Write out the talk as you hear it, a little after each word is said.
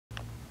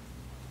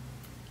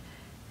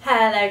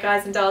Hello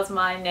guys and dolls,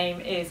 my name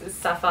is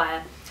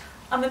Sapphire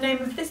and the name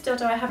of this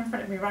dildo I have in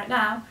front of me right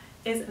now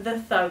is the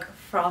Thug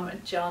from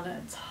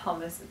John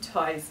Thomas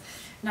Toys.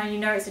 Now you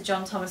know it's a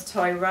John Thomas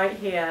toy right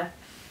here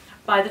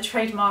by the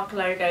trademark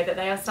logo that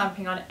they are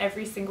stamping on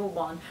every single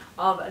one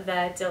of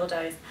their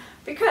dildos,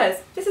 because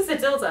this is a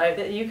dildo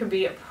that you can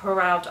be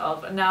proud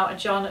of. Now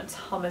John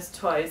Thomas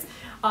Toys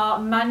are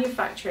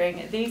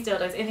manufacturing these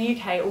dildos in the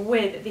UK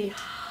with the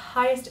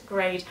highest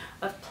grade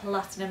of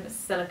platinum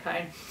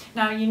silicone.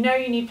 Now you know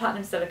you need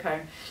platinum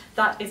silicone.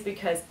 That is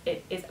because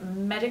it is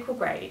medical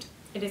grade,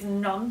 it is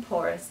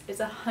non-porous,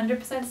 it's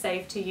 100%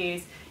 safe to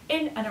use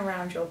in and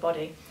around your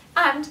body,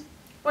 and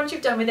once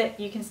you've done with it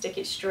you can stick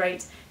it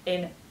straight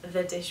in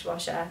the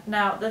dishwasher.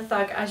 Now the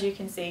Thug, as you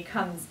can see,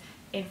 comes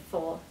in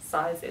 4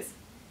 sizes.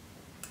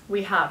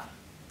 We have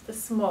the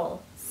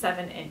small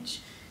 7-inch,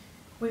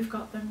 we've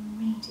got the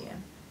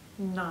medium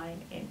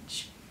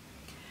 9-inch,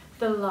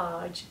 the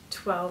large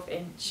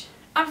 12-inch,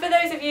 and for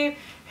those of you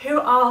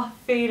who are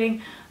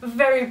feeling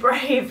very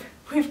brave,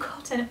 we've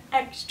got an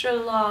extra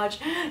large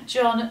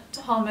John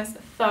Thomas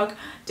Thug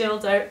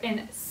dildo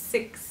in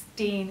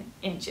 16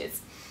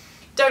 inches.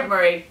 Don't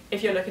worry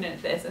if you're looking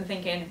at this and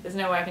thinking there's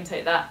no way I can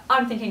take that.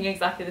 I'm thinking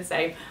exactly the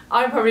same.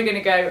 I'm probably going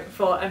to go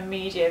for a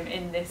medium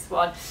in this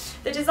one.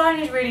 The design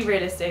is really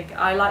realistic.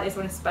 I like this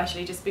one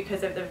especially just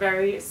because of the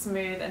very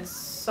smooth and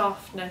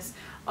softness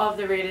of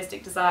the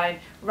realistic design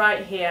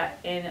right here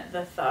in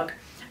the Thug.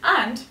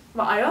 And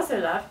what I also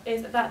love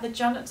is that the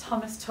John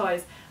Thomas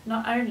Toys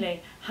not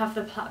only have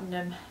the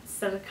platinum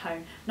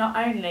silicone, not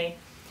only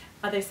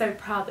are they so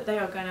proud that they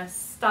are going to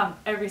stamp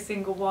every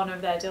single one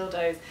of their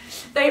dildos,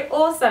 they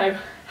also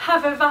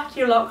have a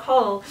Vaculock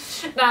hole.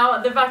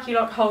 Now the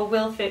Vaculock hole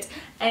will fit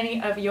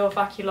any of your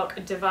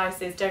Vaculock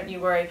devices, don't you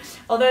worry.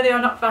 Although they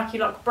are not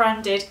Vaculock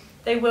branded,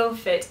 they will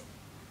fit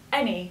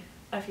any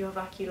of your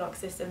Vaculock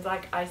systems,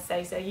 like I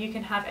say, so you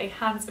can have a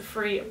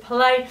hands-free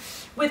play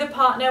with a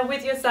partner,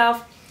 with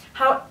yourself,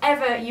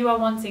 however you are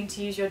wanting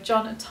to use your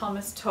John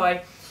Thomas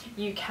toy,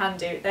 you can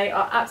do. They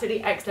are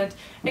absolutely excellent,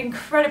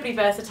 incredibly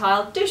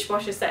versatile,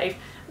 dishwasher safe,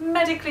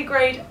 medically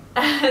grade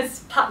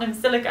as platinum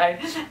silicone,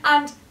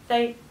 and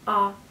they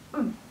are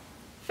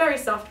very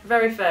soft,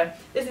 very firm.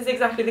 This is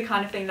exactly the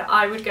kind of thing that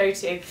I would go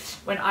to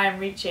when I am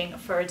reaching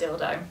for a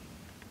dildo.